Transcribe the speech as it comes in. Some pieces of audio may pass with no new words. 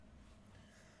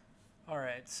All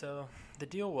right, so the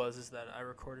deal is that I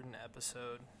recorded an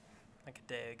episode like a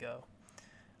day ago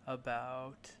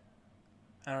about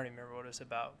I don't even remember what it was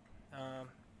about. Um,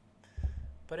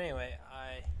 but anyway,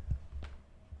 I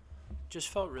just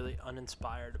felt really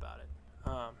uninspired about it.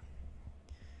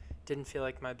 Didn't feel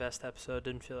like my best episode.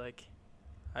 Didn't feel like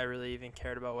I really even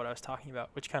cared about what I was talking about,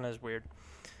 which kind of is weird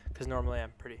because normally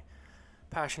I'm pretty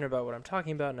passionate about what I'm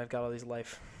talking about, and I've got all these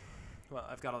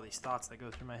thoughts that go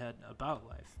through my head about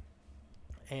life.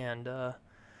 And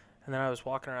then I was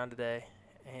walking around today,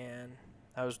 and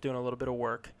I was doing a little bit of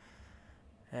work.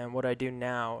 And what I do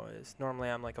now is normally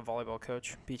I'm like a volleyball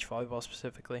coach, beach volleyball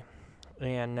specifically.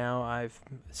 And now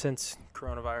since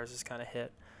coronavirus has kind of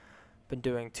hit, been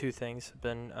doing two things. I've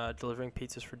been delivering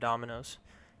pizzas for Domino's,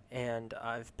 and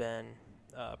I've been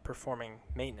performing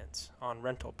maintenance on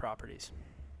rental properties.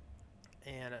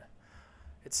 And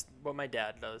it's what my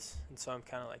dad does, and so I'm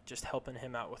kind of like just helping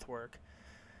him out with work.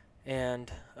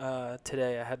 And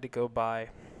today I had to go by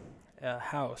a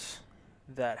house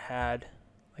that had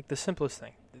like the simplest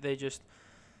thing. They just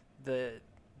the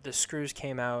screws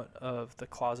came out of the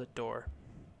closet door,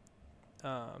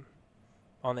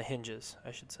 on the hinges, I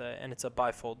should say, and it's a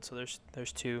bifold. So there's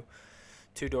two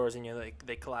doors, and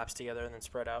they collapse together and then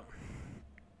spread out.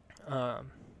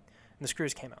 And the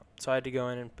screws came out, so I had to go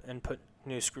in and put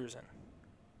new screws in.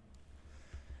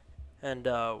 And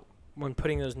when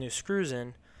putting those new screws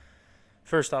in,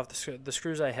 first off, the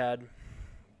screws I had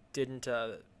didn't.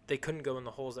 They couldn't go in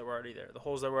the holes that were already there. The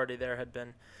holes that were already there had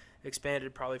been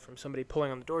expanded probably from somebody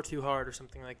pulling on the door too hard or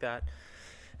something like that.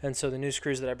 And so the new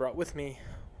screws that I brought with me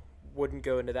wouldn't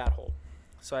go into that hole.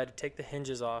 So I had to take the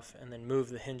hinges off and then move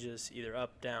the hinges either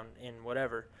up, down, in,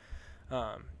 whatever,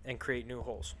 and create new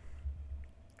holes.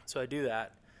 So I do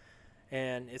that,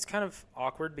 and it's kind of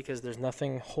awkward because there's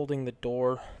nothing holding the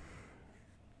door.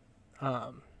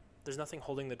 There's nothing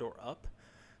holding the door up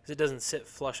because it doesn't sit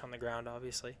flush on the ground,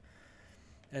 obviously.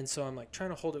 And so I'm like trying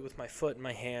to hold it with my foot in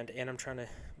my hand, and I'm trying to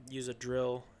use a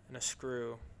drill and a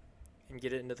screw and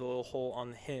get it into the little hole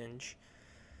on the hinge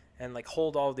and like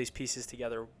hold all of these pieces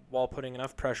together while putting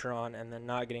enough pressure on and then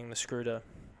not getting the screw to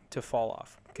fall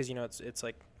off. Because, it's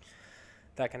like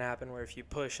that can happen where if you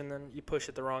push and then you push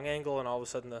at the wrong angle and all of a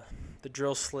sudden the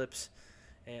drill slips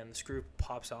and the screw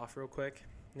pops off real quick.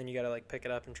 And then you got to like pick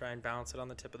it up and try and balance it on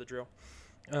the tip of the drill.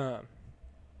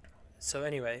 So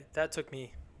anyway, that took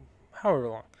me however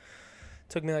long. It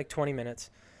took me like 20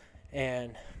 minutes,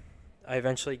 and I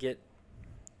eventually get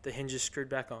the hinges screwed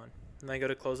back on, and I go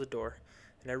to close the door,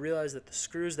 and I realize that the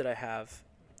screws that I have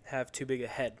too big a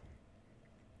head.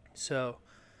 So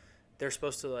they're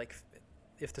supposed to, like,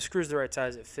 if the screw's the right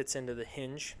size, it fits into the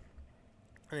hinge,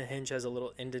 and the hinge has a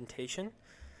little indentation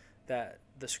that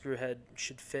the screw head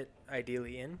should fit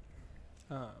ideally in,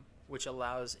 which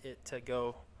allows it to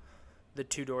go, the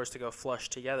two doors to go flush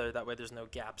together. That way there's no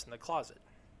gaps in the closet.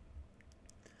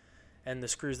 And the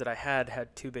screws that I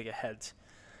had too big a heads.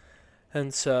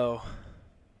 And so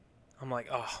I'm like,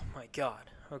 oh my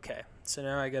God. Okay. So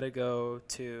now I got to go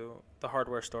to the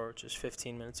hardware store, which is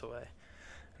 15 minutes away.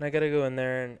 And I got to go in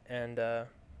there and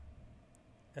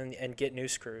get new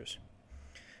screws.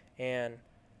 And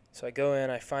so I go in,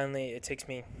 it takes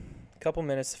me a couple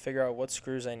minutes to figure out what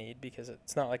screws I need because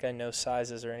it's not like I know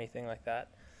sizes or anything like that.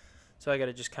 So I got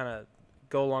to just kind of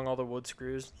go along all the wood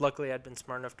screws. Luckily, I'd been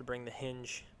smart enough to bring the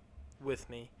hinge with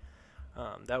me.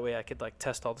 That way I could like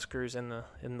test all the screws in the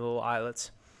little eyelets.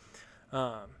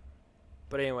 But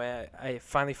anyway, I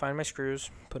finally find my screws,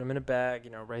 put them in a bag,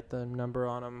 write the number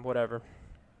on them, whatever.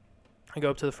 I go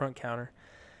up to the front counter,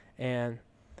 and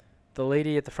the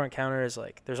lady at the front counter is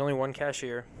like, there's only one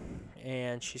cashier,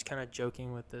 and she's kind of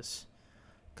joking with this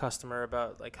customer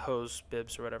about like hose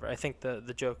bibs or whatever. I think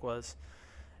the joke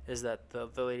is that the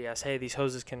lady asked, hey, these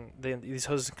hoses can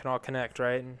all connect,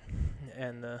 right?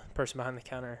 And the person behind the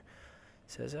counter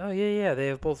says, oh yeah, they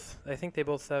have both. I think they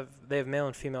have male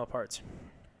and female parts.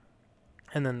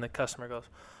 And then the customer goes,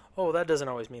 oh, well, that doesn't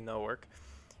always mean they'll work.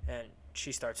 And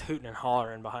she starts hooting and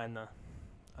hollering behind the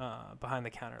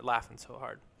counter, laughing so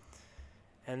hard.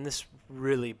 And this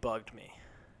really bugged me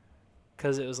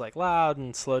because it was like loud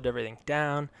and slowed everything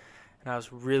down, and I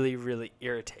was really, really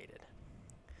irritated.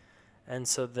 And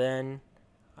so then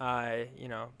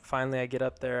finally I get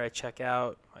up there, I check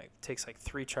out. It takes like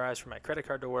 3 tries for my credit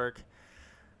card to work.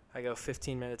 I go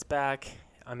 15 minutes back.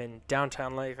 I'm in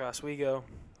downtown Lake Oswego,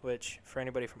 which for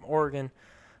anybody from Oregon,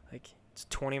 like it's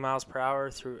 20 miles per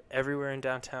hour through everywhere in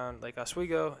downtown Lake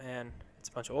Oswego, and it's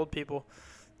a bunch of old people.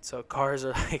 So cars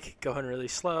are like going really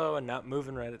slow and not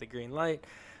moving right at the green light.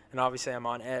 And obviously I'm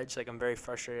on edge, like I'm very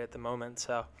frustrated at the moment.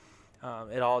 So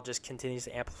it all just continues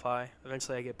to amplify.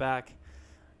 Eventually I get back.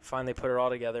 finally put it all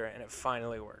together, and it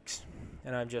finally works.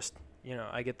 And I'm just,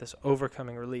 I get this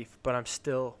overcoming relief, but I'm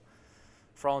still,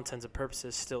 for all intents and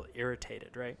purposes, still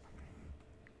irritated, right?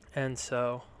 And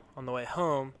so on the way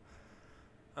home,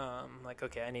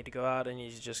 okay, I need to go out. I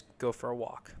need to just go for a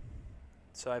walk.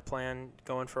 So I plan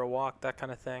going for a walk, that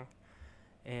kind of thing.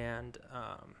 And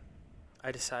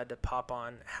I decided to pop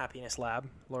on Happiness Lab,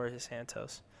 Laurie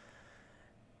Santos.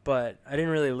 But I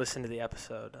didn't really listen to the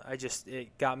episode.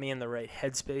 It got me in the right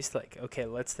headspace. Like, okay,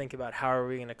 let's think about how are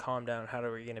we going to calm down? How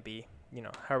are we going to be,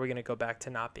 how are we going to go back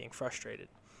to not being frustrated?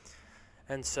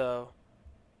 And so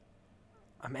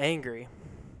I'm angry.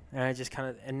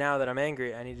 And now that I'm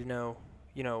angry, I need to know,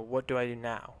 what do I do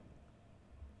now?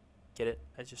 Get it?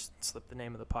 I just slipped the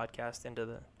name of the podcast into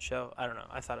the show. I don't know.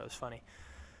 I thought it was funny.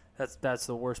 That's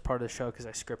the worst part of the show because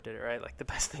I scripted it, right? Like the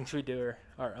best things we do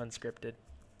are unscripted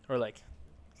or like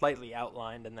lightly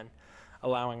outlined and then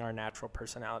allowing our natural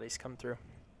personalities come through.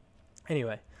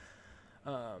 Anyway,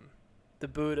 the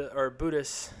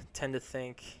Buddhists tend to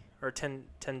think or tend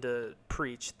to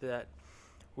preach that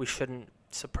we shouldn't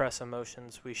suppress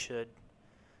emotions. We should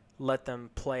let them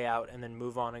play out and then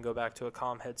move on and go back to a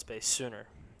calm headspace sooner.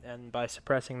 And by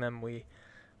suppressing them, we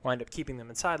wind up keeping them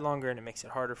inside longer, and it makes it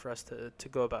harder for us to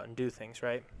go about and do things,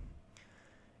 right?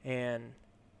 And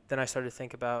then I started to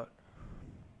think about,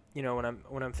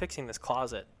 when I'm fixing this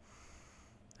closet,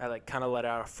 I like kind of let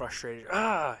out a frustrated,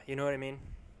 you know what I mean?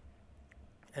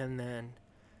 And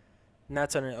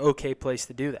that's an okay place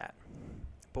to do that.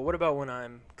 But what about when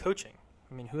I'm coaching?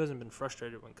 I mean, who hasn't been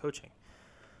frustrated when coaching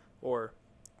or,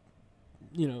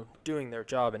 doing their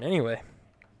job in any way?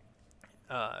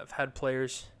 I've had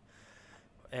players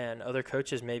and other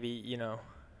coaches maybe,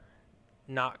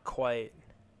 not quite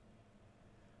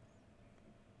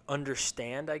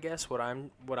understand, I guess, what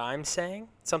I'm saying.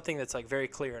 Something that's like very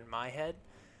clear in my head,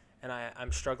 and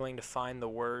I'm struggling to find the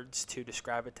words to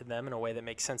describe it to them in a way that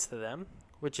makes sense to them,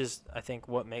 which is, I think,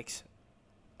 what makes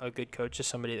a good coach is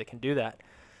somebody that can do that.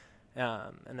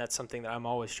 And that's something that I'm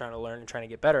always trying to learn and trying to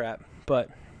get better at. But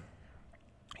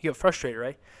you get frustrated,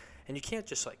 right? And you can't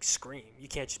just like scream. You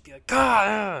can't just be like,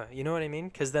 God, you know what I mean?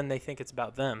 Because then they think it's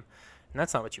about them. And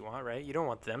that's not what you want, right? You don't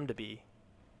want them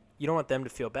to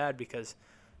feel bad because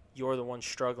you're the one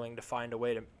struggling to find a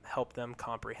way to help them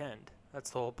comprehend.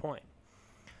 That's the whole point.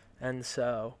 And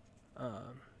so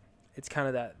it's kind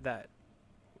of that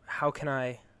how can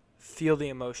I feel the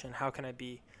emotion? How can I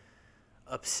be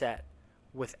upset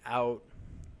without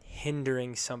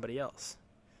hindering somebody else?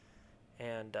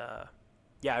 And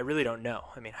I really don't know.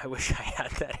 I mean, I wish I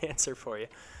had that answer for you,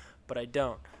 but I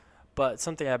don't. But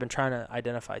something I've been trying to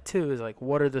identify too is like,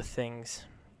 what are the things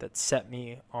that set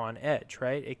me on edge,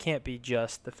 right? It can't be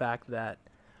just the fact that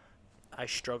I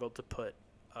struggled to put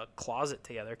a closet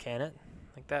together, can it?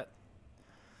 Like that.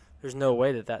 There's no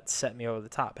way that set me over the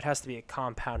top. It has to be a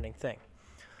compounding thing.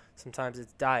 Sometimes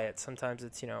it's diet. Sometimes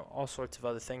it's, all sorts of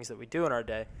other things that we do in our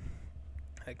day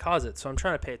that cause it. So I'm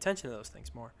trying to pay attention to those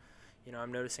things more.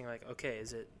 I'm noticing like, okay,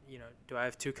 is it, do I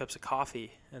have 2 cups of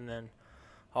coffee and then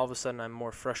all of a sudden I'm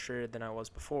more frustrated than I was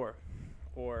before?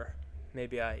 Or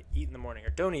maybe I eat in the morning or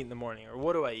don't eat in the morning, or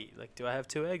what do I eat? Like, do I have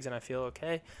 2 eggs and I feel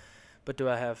okay? But do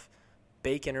I have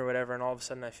bacon or whatever and all of a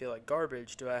sudden I feel like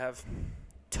garbage? Do I have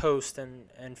toast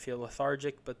and feel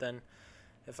lethargic, but then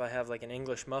if I have like an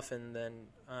English muffin, then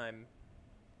I'm,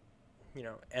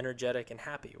 energetic and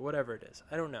happy, whatever it is.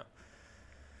 I don't know.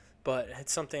 But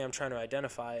it's something I'm trying to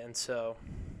identify, and so,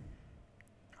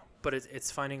 but it's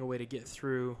finding a way to get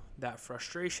through that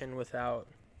frustration without,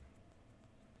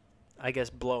 I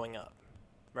guess, blowing up,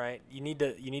 right? You need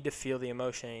to feel the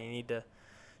emotion, and you need to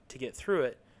get through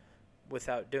it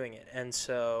without doing it. And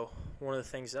so one of the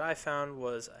things that I found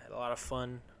was I had a lot of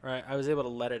fun, right? I was able to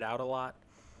let it out a lot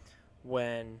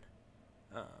when,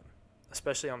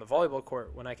 especially on the volleyball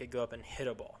court, when I could go up and hit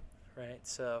a ball, right?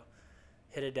 So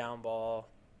hit a down ball,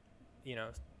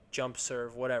 jump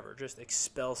serve, whatever. Just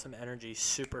expel some energy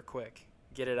super quick.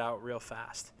 Get it out real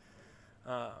fast.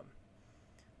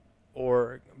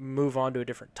 Or move on to a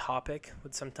different topic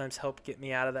would sometimes help get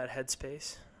me out of that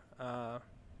headspace.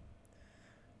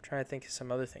 Trying to think of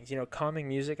some other things. Calming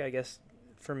music, I guess,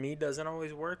 for me doesn't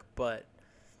always work, but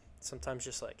sometimes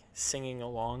just like singing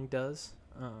along does.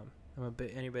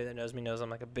 Anybody that knows me knows I'm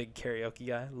like a big karaoke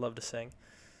guy. I love to sing.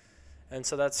 And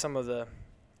so that's some of the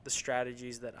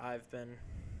strategies that I've been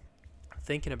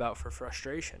thinking about for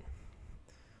frustration.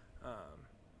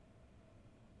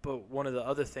 But one of the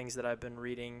other things that I've been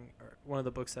reading, or one of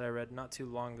the books that I read not too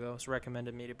long ago, was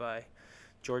recommended me by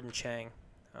Jordan Chang,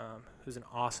 who's an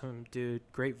awesome dude,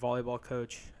 great volleyball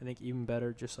coach. I think even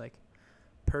better, just like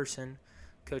person.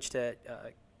 Coached at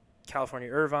California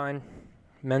Irvine,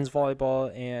 men's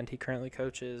volleyball, and he currently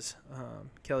coaches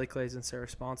Kelly Clays and Sarah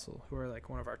Sponsel, who are like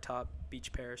one of our top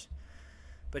beach pairs.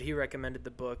 But he recommended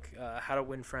the book, How to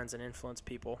Win Friends and Influence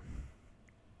People.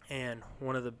 And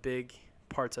one of the big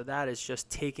parts of that is just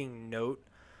taking note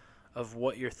of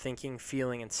what you're thinking,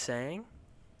 feeling, and saying.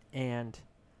 And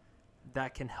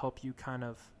that can help you kind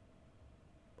of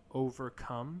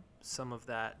overcome some of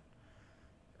that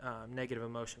negative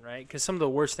emotion, right? Because some of the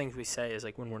worst things we say is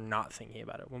like when we're not thinking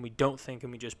about it, when we don't think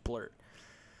and we just blurt.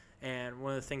 And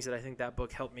one of the things that I think that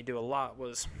book helped me do a lot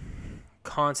was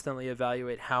constantly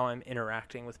evaluate how I'm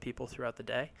interacting with people throughout the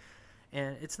day.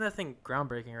 And it's nothing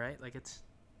groundbreaking, right? Like, it's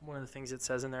one of the things it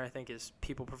says in there, I think, is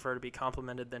people prefer to be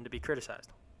complimented than to be criticized.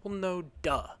 Well, no,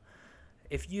 duh.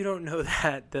 If you don't know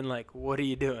that, then like, what are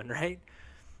you doing, right?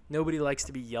 Nobody likes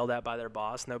to be yelled at by their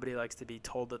boss. Nobody likes to be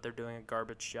told that they're doing a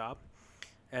garbage job.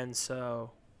 And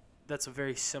so that's a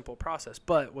very simple process.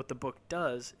 But what the book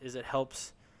does is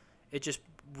it just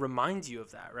reminds you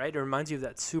of that, right? It reminds you of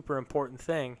that super important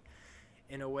thing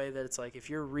in a way that it's like if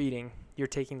you're reading, you're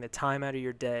taking the time out of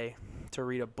your day to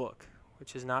read a book,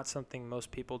 which is not something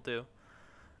most people do.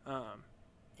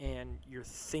 And you're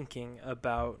thinking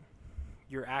about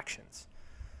your actions.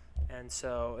 And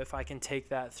so if I can take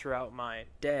that throughout my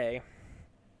day,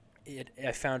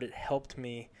 I found it helped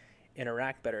me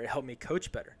interact better. It helped me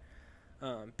coach better.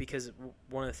 Because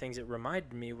one of the things it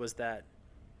reminded me was that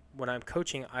when I'm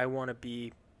coaching, I want to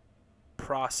be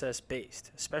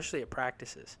process-based, especially at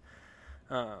practices.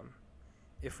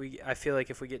 I feel like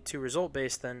if we get too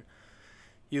result-based, then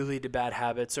you lead to bad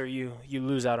habits or you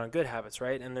lose out on good habits,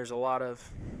 right? And there's a lot of,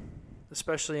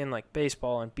 especially in like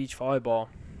baseball and beach volleyball,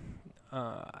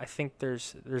 I think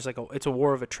there's like it's a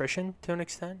war of attrition to an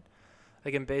extent.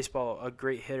 Like in baseball, a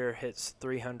great hitter hits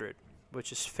 300,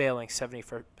 which is failing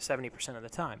 70% of the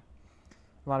time.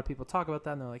 A lot of people talk about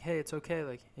that and they're like, hey, it's okay.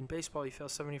 Like in baseball, you fail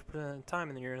 70% of the time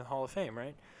and then you're in the Hall of Fame,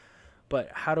 right? But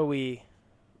how do we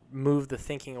move the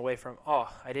thinking away from,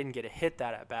 oh, I didn't get a hit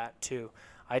that at bat, to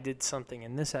I did something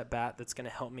in this at bat that's going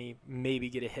to help me maybe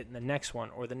get a hit in the next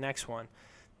one or the next one.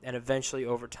 And eventually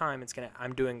over time,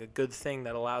 I'm doing a good thing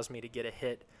that allows me to get a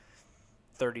hit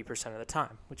 30% of the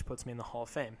time, which puts me in the Hall of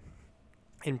Fame.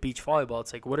 In beach volleyball,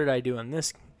 it's like, what did I do in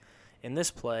this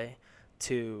play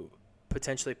to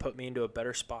potentially put me into a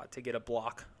better spot to get a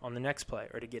block on the next play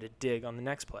or to get a dig on the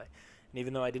next play? And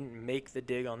even though I didn't make the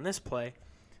dig on this play,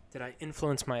 did I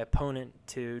influence my opponent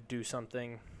to do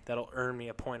something that'll earn me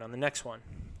a point on the next one?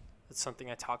 That's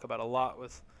something I talk about a lot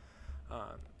with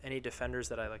any defenders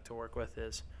that I like to work with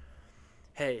is,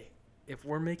 hey, if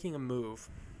we're making a move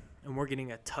and we're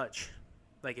getting a touch,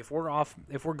 like if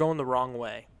we're going the wrong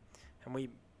way and we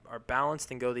are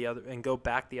balanced and go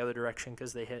back the other direction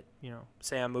because they hit,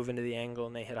 say I'm moving to the angle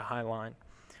and they hit a high line.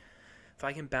 If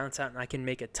I can bounce out and I can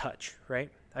make a touch,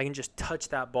 right? I can just touch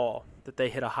that ball that they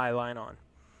hit a high line on.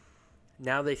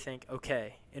 Now they think,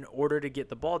 okay, in order to get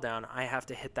the ball down, I have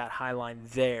to hit that high line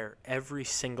there every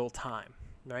single time,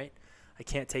 right? I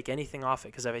can't take anything off it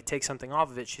because if I take something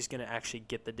off of it, she's going to actually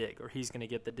get the dig or he's going to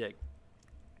get the dig.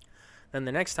 Then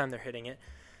the next time they're hitting it,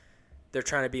 they're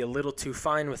trying to be a little too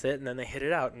fine with it, and then they hit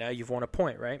it out. Now you've won a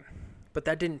point, right? But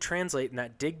that didn't translate in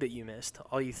that dig that you missed.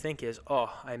 All you think is,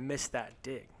 oh, I missed that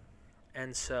dig.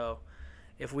 And so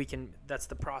if we can, that's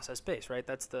the process base, right?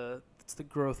 That's the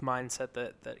growth mindset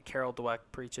that Carol Dweck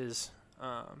preaches,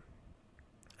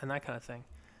 and that kind of thing.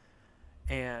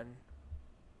 And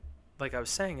like I was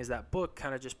saying, is that book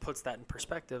kind of just puts that in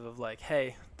perspective of like,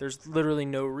 hey, there's literally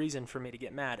no reason for me to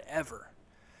get mad ever.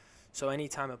 So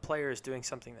anytime a player is doing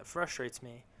something that frustrates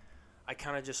me, I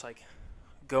kind of just like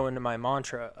go into my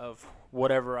mantra of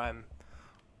whatever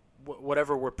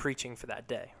we're preaching for that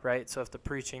day, right? So if the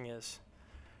preaching is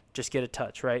just get a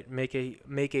touch, right? Make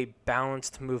a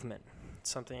balanced movement.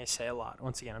 It's something I say a lot.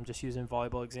 Once again, I'm just using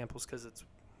volleyball examples because it's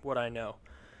what I know.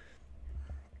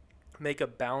 Make a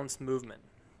balanced movement,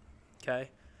 okay?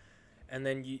 And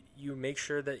then you make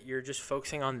sure that you're just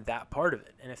focusing on that part of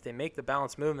it. And if they make the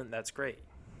balanced movement, that's great.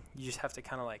 You just have to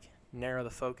kind of like narrow the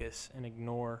focus and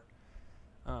ignore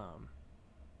the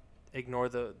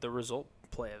result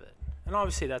play of it. And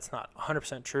obviously that's not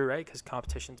 100% true, right? Because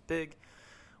competition's big.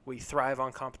 We thrive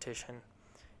on competition.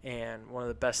 And one of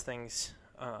the best things,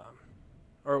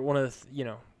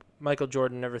 Michael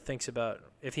Jordan never thinks about,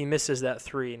 if he misses that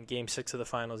 3 in Game 6 of the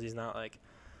finals, he's not like,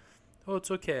 oh, it's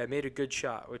okay, I made a good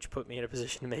shot, which put me in a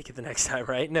position to make it the next time,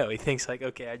 right? No, he thinks like,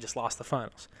 okay, I just lost the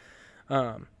finals.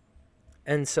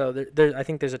 And so I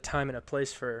think there's a time and a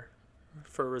place for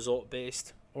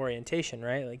result-based orientation,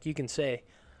 right? Like you can say,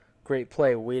 great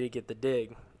play, way to get the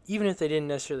dig, even if they didn't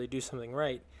necessarily do something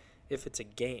right, if it's a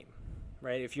game,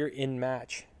 right? If you're in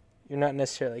match, You're not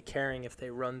necessarily caring if they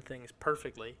run things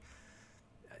perfectly,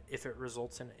 if it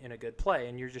results in a good play,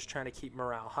 and you're just trying to keep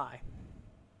morale high.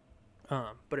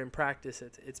 But in practice,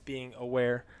 it's being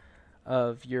aware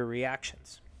of your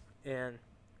reactions. And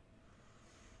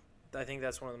I think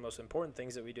that's one of the most important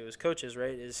things that we do as coaches,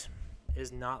 right, is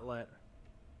not let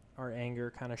our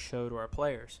anger kind of show to our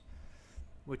players,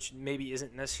 which maybe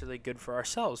isn't necessarily good for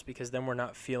ourselves because then we're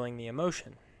not feeling the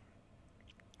emotion.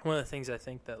 One of the things I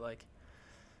think that, like,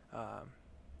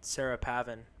 Sarah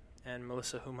Pavin and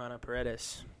Melissa Humana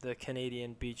Paredes, the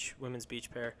Canadian women's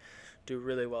beach pair, do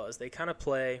really well is they kind of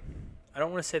play, I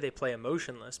don't want to say they play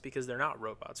emotionless because they're not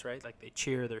robots, right? Like, they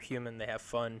cheer, they're human, they have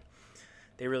fun,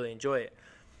 they really enjoy it.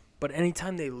 But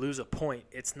anytime they lose a point,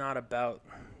 it's not about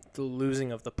the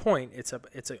losing of the point. It's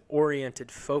an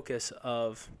oriented focus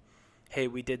of, hey,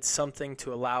 we did something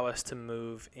to allow us to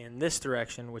move in this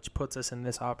direction, which puts us in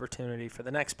this opportunity for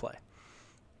the next play.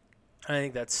 And I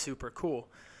think that's super cool.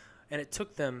 And it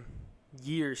took them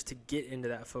years to get into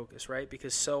that focus, right?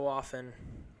 Because so often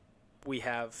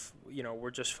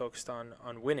we're just focused on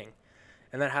winning.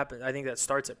 And that happens, I think that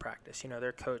starts at practice.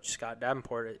 Their coach, Scott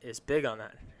Davenport, is big on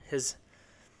that. His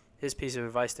piece of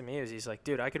advice to me is he's like,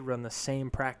 dude, I could run the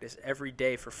same practice every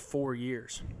day for 4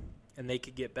 years, and they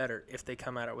could get better if they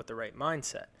come at it with the right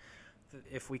mindset.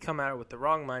 If we come at it with the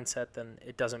wrong mindset, then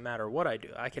it doesn't matter what I do.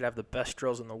 I could have the best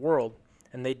drills in the world,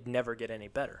 and they'd never get any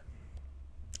better.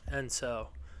 And so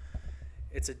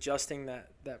it's adjusting that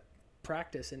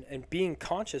practice and being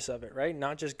conscious of it, right?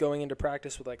 Not just going into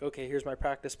practice with like, okay, here's my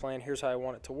practice plan, here's how I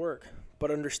want it to work,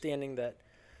 but understanding that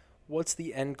what's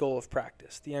the end goal of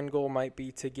practice? The end goal might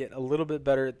be to get a little bit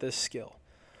better at this skill.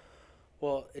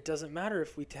 Well, it doesn't matter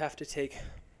if we have to take,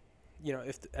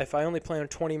 if I only plan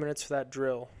 20 minutes for that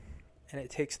drill and it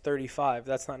takes 35,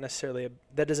 that's not necessarily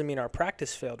that doesn't mean our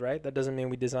practice failed, right? That doesn't mean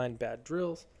we designed bad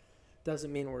drills.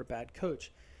 Doesn't mean we're a bad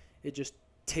coach. It just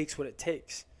takes what it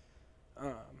takes.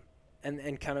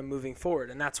 And kind of moving forward.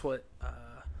 And that's what,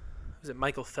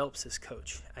 Michael Phelps, his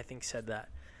coach, I think said that.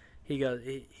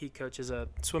 He coaches a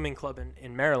swimming club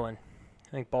in Maryland,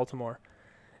 I think Baltimore.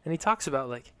 And he talks about,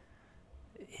 like,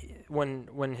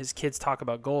 when his kids talk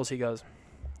about goals, he goes,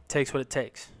 takes what it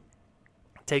takes.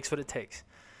 Takes what it takes.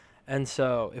 And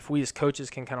so if we as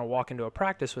coaches can kind of walk into a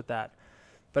practice with that,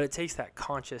 but it takes that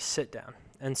conscious sit down.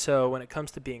 And so when it comes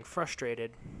to being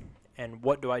frustrated and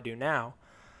what do I do now,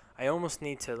 I almost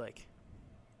need to, like,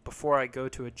 before I go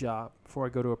to a job, before I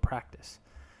go to a practice,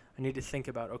 I need to think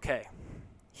about, okay,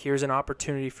 here's an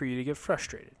opportunity for you to get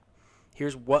frustrated.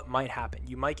 Here's what might happen.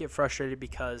 You might get frustrated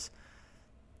because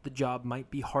the job might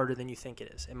be harder than you think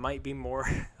it is. It might be more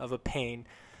of a pain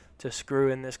to screw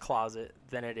in this closet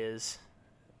than it is,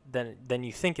 than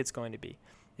you think it's going to be.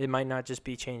 It might not just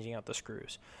be changing out the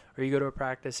screws. Or you go to a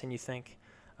practice and you think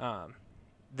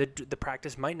the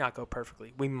practice might not go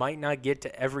perfectly. We might not get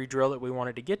to every drill that we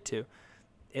wanted to get to.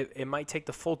 It might take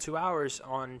the full 2 hours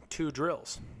on 2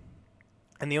 drills.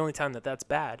 And the only time that's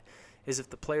bad is if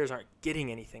the players aren't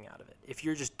getting anything out of it. If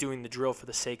you're just doing the drill for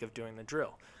the sake of doing the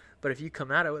drill. But if you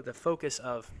come at it with the focus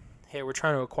of, hey, we're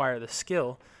trying to acquire the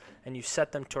skill, and you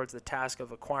set them towards the task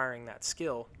of acquiring that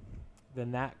skill,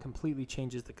 then that completely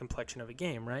changes the complexion of a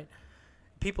game, right?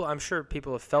 I'm sure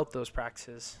people have felt those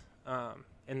practices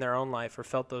in their own life or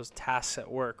felt those tasks at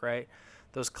work, right?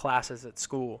 Those classes at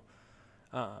school.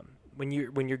 When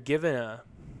you're given a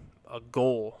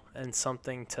goal and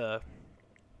something to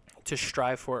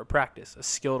strive for at practice, a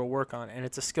skill to work on, and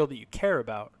it's a skill that you care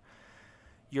about,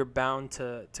 you're bound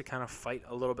to kind of fight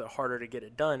a little bit harder to get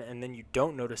it done, and then you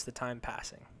don't notice the time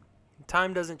passing.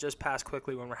 Time doesn't just pass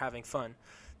quickly when we're having fun.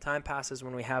 Time passes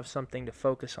when we have something to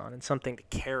focus on and something to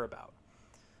care about,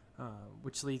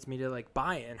 which leads me to, like,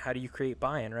 buy-in. How do you create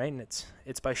buy-in, right? And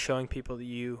it's by showing people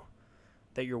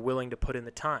that you're willing to put in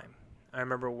the time. I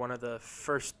remember one of the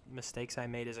first mistakes I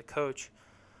made as a coach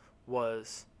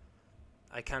was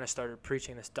I kind of started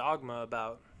preaching this dogma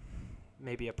about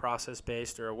maybe a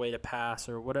process-based or a way to pass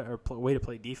or whatever, way to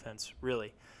play defense,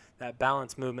 really. That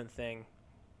balance movement thing,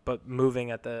 but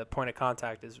moving at the point of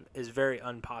contact is very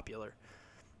unpopular.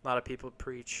 A lot of people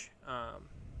preach,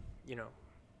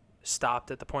 stopped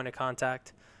at the point of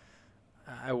contact.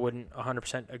 I wouldn't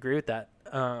 100% agree with that.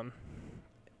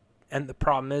 And the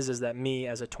problem is that me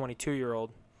as a 22-year-old,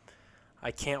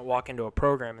 I can't walk into a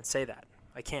program and say that.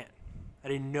 I can't. I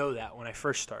didn't know that when I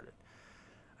first started.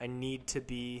 You need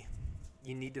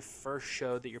to first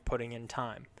show that you're putting in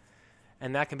time.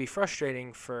 And that can be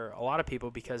frustrating for a lot of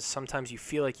people because sometimes you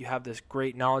feel like you have this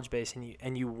great knowledge base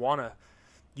and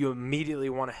you immediately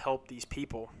want to help these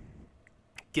people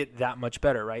get that much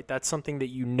better, right? That's something that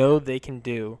you know they can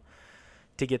do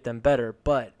to get them better,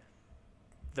 but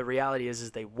the reality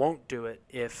is they won't do it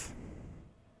if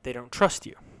they don't trust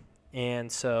you.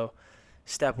 And so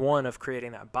step one of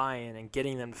creating that buy-in and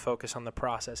getting them to focus on the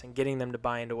process and getting them to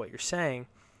buy into what you're saying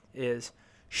is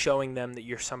showing them that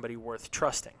you're somebody worth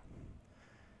trusting.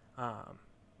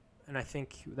 And I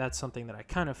think that's something that I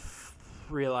kind of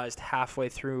realized halfway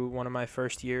through one of my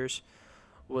first years,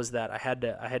 was that I had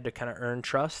to kind of earn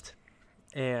trust.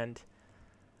 And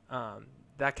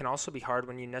that can also be hard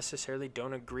when you necessarily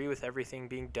don't agree with everything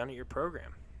being done at your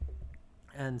program.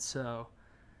 And so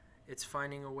it's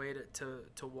finding a way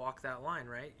to walk that line,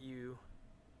 right? You,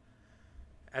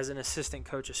 as an assistant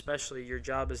coach especially, your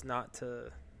job is not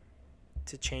to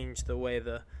change the way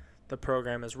the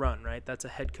program is run, right? That's a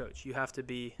head coach. You have to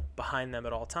be behind them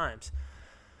at all times.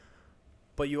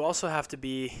 But you also have to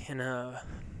be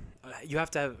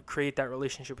create that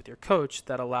relationship with your coach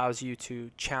that allows you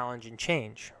to challenge and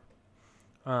change,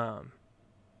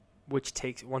 which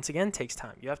takes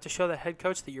time. You have to show that head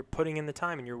coach that you're putting in the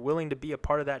time and you're willing to be a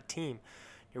part of that team.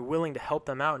 You're willing to help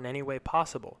them out in any way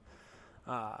possible.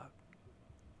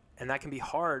 And that can be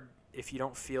hard if you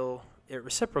don't feel it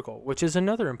reciprocal, which is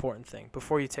another important thing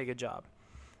before you take a job.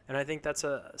 And I think that's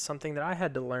something that I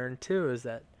had to learn too, is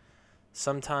that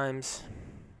sometimes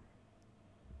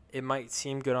it might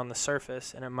seem good on the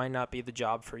surface and it might not be the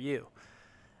job for you.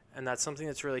 And that's something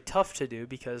that's really tough to do,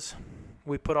 because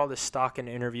we put all this stock in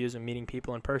interviews and meeting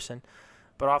people in person.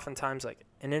 But oftentimes, like,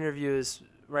 an interview is,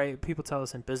 right, people tell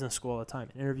us in business school all the time,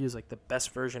 an interview is like the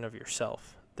best version of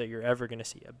yourself that you're ever going to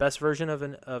see. A best version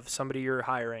of somebody you're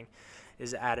hiring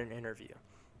is at an interview.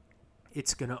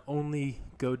 It's going to only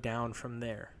go down from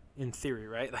there, in theory,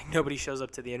 right? Like, nobody shows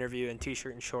up to the interview in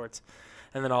t-shirt and shorts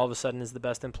and then all of a sudden is the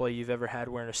best employee you've ever had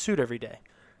wearing a suit every day.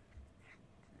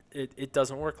 It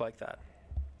doesn't work like that.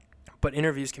 But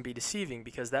interviews can be deceiving,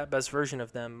 because that best version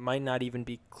of them might not even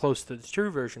be close to the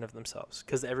true version of themselves,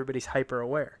 because everybody's hyper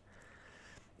aware.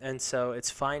 And so it's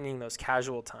finding those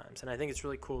casual times. And I think it's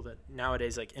really cool that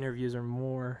nowadays, like, interviews are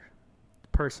more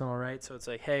personal, right? So it's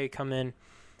like, hey, come in,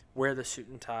 wear the suit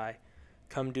and tie,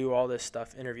 come do all this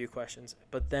stuff, interview questions.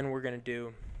 But then we're going to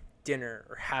do dinner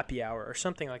or happy hour or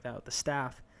something like that with the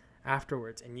staff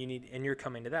afterwards. And you're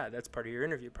coming to that. That's part of your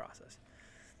interview process.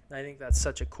 And I think that's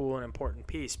such a cool and important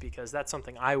piece, because that's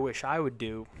something I wish I would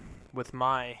do with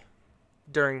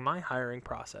during my hiring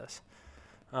process.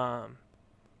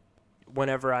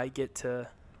 Whenever I get to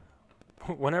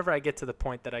the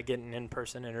point that I get an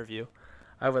in-person interview,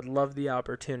 I would love the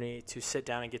opportunity to sit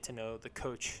down and get to know the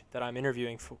coach that I'm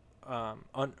interviewing for,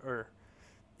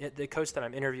 the coach that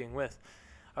I'm interviewing with.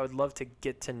 I would love to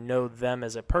get to know them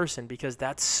as a person, because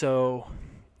that's so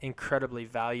incredibly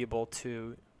valuable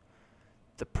to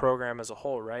the program as a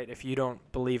whole, right? If you don't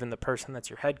believe in the person that's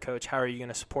your head coach, how are you going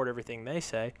to support everything they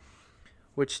say?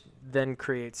 Which then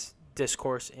creates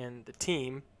discourse in the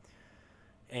team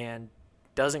and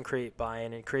doesn't create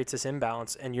buy-in, and creates this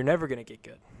imbalance, and you're never going to get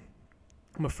good.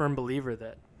 I'm a firm believer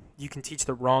that you can teach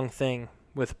the wrong thing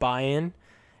with buy-in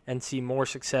and see more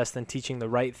success than teaching the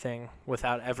right thing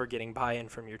without ever getting buy-in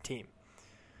from your team.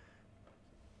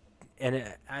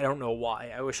 And I don't know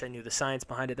why. I wish I knew the science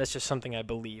behind it. That's just something I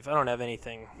believe. I don't have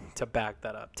anything to back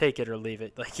that up. Take it or leave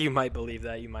it. Like, you might believe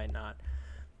that, you might not.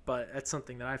 But that's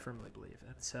something that I firmly believe.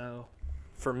 And so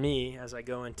for me, as I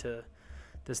go into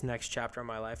this next chapter of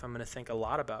my life, I'm going to think a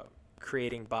lot about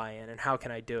creating buy-in and how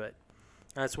can I do it.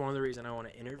 And that's one of the reasons I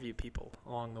want to interview people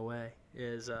along the way,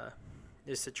 is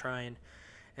to try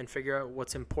and figure out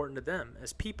what's important to them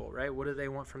as people, right? What do they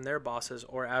want from their bosses,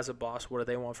 or as a boss, what do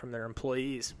they want from their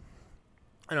employees?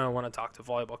 I know I want to talk to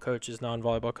volleyball coaches,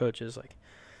 non-volleyball coaches. Like,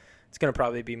 it's going to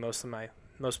probably be most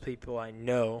people I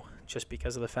know, just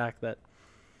because of the fact that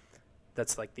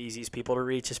that's like the easiest people to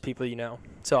reach is people you know.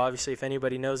 So obviously, if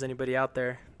anybody knows anybody out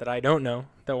there that I don't know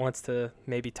that wants to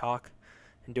maybe talk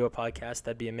and do a podcast,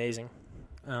 that'd be amazing.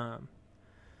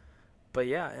 But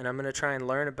yeah, and I'm going to try and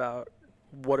learn about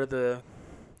what are the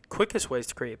quickest ways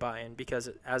to create buy-in, because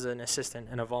as an assistant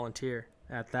and a volunteer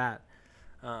at that,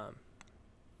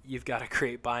 you've got to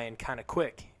create buy-in kind of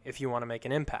quick if you want to make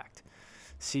an impact.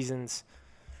 Season's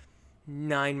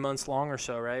 9 months long or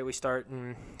so, right? We start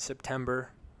in September,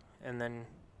 and then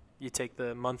you take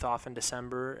the month off in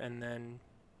December, and then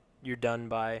you're done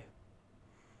by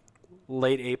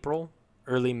late April,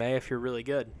 early May if you're really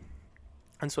good.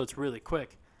 And so it's really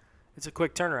quick. It's a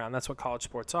quick turnaround. That's what college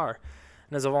sports are.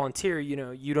 And as a volunteer,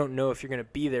 you don't know if you're going to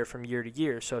be there from year to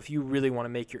year. So if you really want to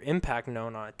make your impact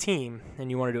known on a team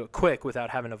and you want to do it quick without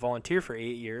having to volunteer for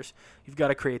 8 years, you've got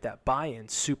to create that buy-in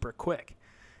super quick.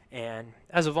 And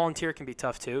as a volunteer, it can be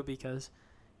tough too, because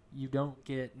you don't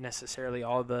get necessarily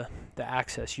all the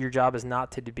access. Your job is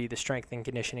not to be the strength and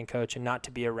conditioning coach and not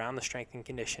to be around the strength and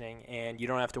conditioning, and you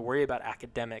don't have to worry about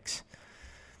academics.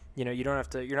 You know, you're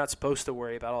not supposed to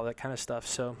worry about all that kind of stuff.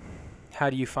 So how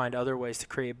do you find other ways to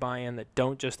create buy-in that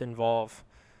don't just involve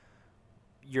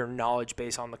your knowledge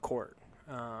base on the court?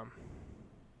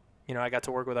 You know, I got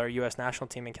to work with our U.S. national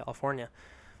team in California,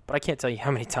 but I can't tell you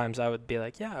how many times I would be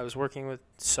like, yeah, I was working with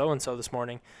so-and-so this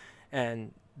morning,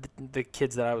 and the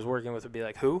kids that I was working with would be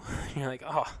like, who? And you're like,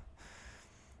 oh,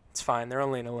 it's fine. They're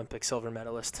only an Olympic silver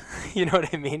medalist. You know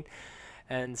what I mean?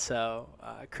 And so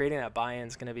creating that buy-in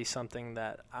is going to be something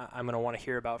that I'm going to want to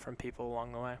hear about from people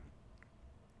along the way.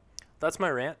 That's my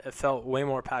rant. It felt way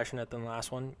more passionate than the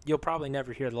last one. You'll probably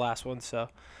never hear the last one, so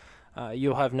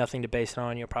you'll have nothing to base it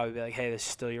on. You'll probably be like, hey, this is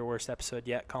still your worst episode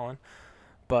yet, Colin.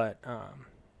 But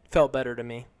felt better to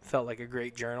me. Felt like a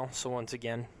great journal. So once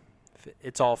again,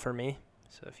 it's all for me.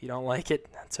 So if you don't like it,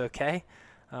 that's okay.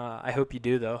 I hope you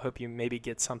do, though. Hope you maybe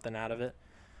get something out of it.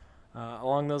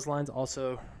 Along those lines,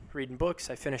 also reading books.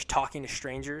 I finished Talking to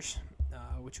Strangers,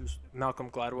 which was Malcolm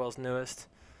Gladwell's newest.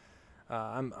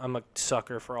 I'm a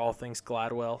sucker for all things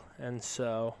Gladwell, and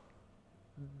so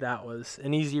that was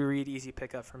an easy read, easy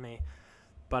pickup for me.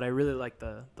 But I really like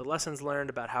the lessons learned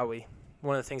about how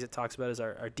one of the things it talks about is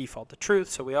our default to truth.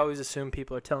 So we always assume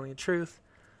people are telling the truth,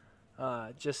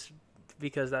 just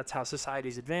because that's how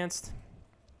society's advanced.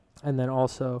 And then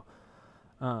also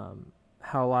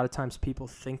how a lot of times people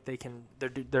think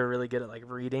they're really good at like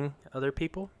reading other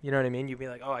people. You know what I mean? You'd be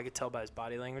like, oh, I could tell by his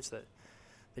body language that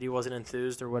he wasn't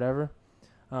enthused or whatever.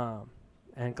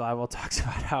 And Gladwell talks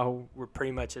about how we're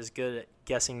pretty much as good at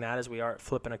guessing that as we are at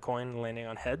flipping a coin and landing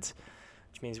on heads,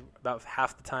 which means about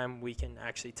half the time we can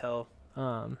actually tell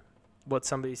what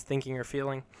somebody's thinking or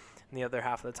feeling, and the other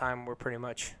half of the time we're pretty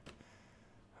much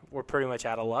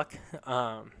out of luck,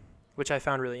 which I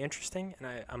found really interesting,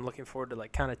 and I'm looking forward to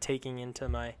like kind of taking into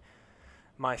my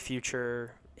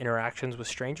future interactions with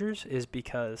strangers, is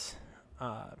because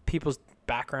people's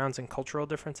backgrounds and cultural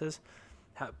differences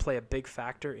play a big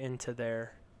factor into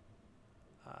their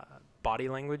body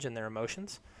language and their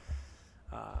emotions.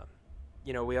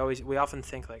 You know, we often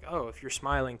think like, oh, if you're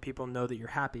smiling, people know that you're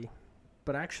happy.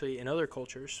 But actually, in other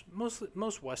cultures,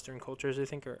 most Western cultures, I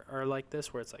think, are like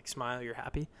this, where it's like, smile, you're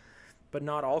happy. But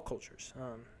not all cultures.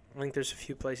 I think there's a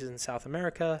few places in South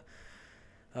America,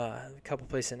 a couple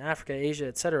places in Africa, Asia,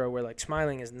 etc., where like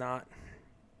smiling is not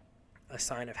a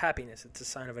sign of happiness. It's a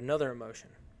sign of another emotion,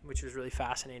 which was really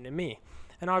fascinating to me.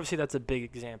 And obviously that's a big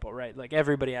example, right? Like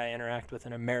everybody I interact with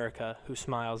in America who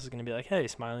smiles is going to be like, hey,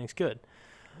 smiling's good.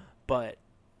 But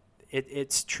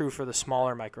it's true for the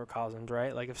smaller microcosms,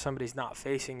 right? Like if somebody's not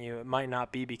facing you, it might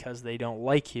not be because they don't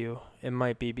like you. It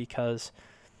might be because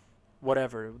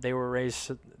whatever, they were raised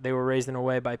in a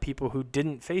way by people who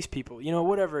didn't face people. You know,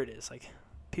 whatever it is. Like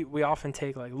we often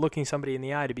take like looking somebody in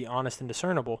the eye to be honest and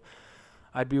discernible.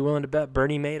 I'd be willing to bet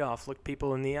Bernie Madoff looked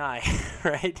people in the eye,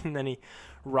 right? And then he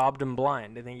robbed them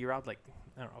blind. I think he robbed like,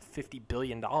 I don't know, $50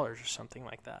 billion or something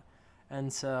like that.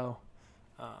 And so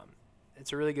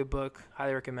it's a really good book.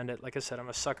 Highly recommend it. Like I said, I'm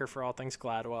a sucker for all things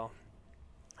Gladwell.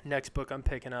 Next book I'm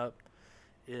picking up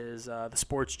is The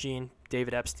Sports Gene,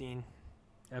 David Epstein,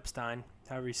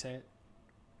 however you say it.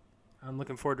 I'm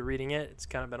looking forward to reading it. It's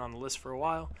kind of been on the list for a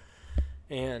while.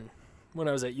 And when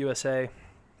I was at USA,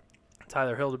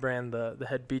 Tyler Hildebrand, the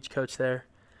head beach coach there,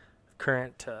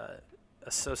 current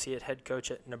associate head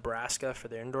coach at Nebraska for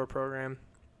their indoor program,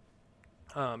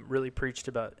 really preached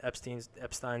about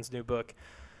Epstein's new book,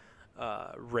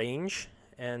 Range.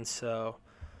 And so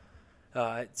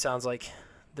it sounds like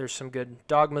there's some good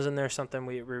dogmas in there, something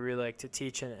we really like to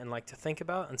teach and like to think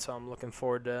about. And so I'm looking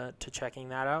forward to checking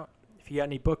that out. If you got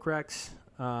any book recs,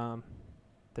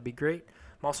 that'd be great.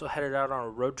 I'm also headed out on a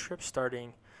road trip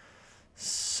starting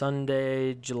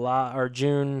Sunday,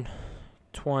 June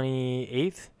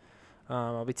 28th.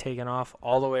 I'll be taking off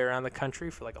all the way around the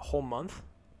country for like a whole month.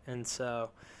 And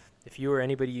so if you or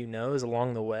anybody you know is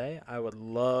along the way, I would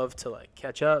love to like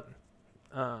catch up,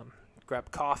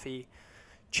 grab coffee,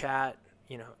 chat,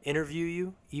 interview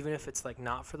you, even if it's like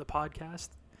not for the podcast.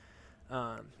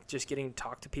 Just getting to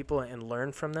talk to people and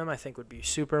learn from them, I think would be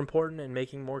super important in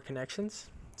making more connections.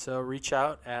 So reach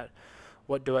out at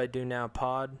What Do I Do Now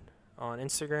Pod on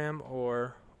Instagram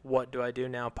or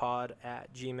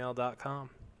whatdoidonowpod@gmail.com.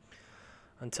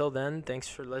 Until then, thanks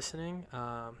for listening.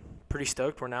 Pretty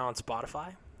stoked. We're now on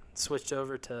Spotify. Switched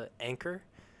over to Anchor,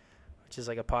 which is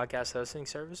like a podcast hosting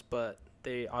service, but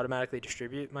they automatically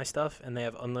distribute my stuff and they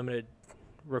have unlimited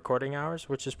recording hours,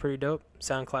 which is pretty dope.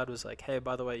 SoundCloud was like, hey,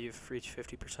 by the way, you've reached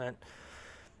 50%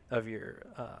 of your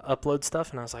upload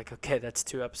stuff, and I was like, okay, that's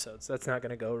 2 episodes. That's not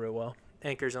going to go real well.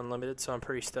 Anchor's unlimited, so I'm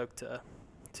pretty stoked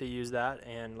to use that.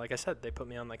 And like I said, they put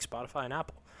me on like Spotify and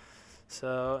Apple.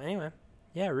 So anyway,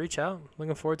 yeah, reach out.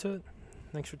 Looking forward to it.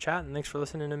 Thanks for chatting. Thanks for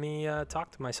listening to me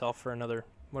talk to myself for another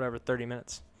 30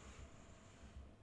 minutes.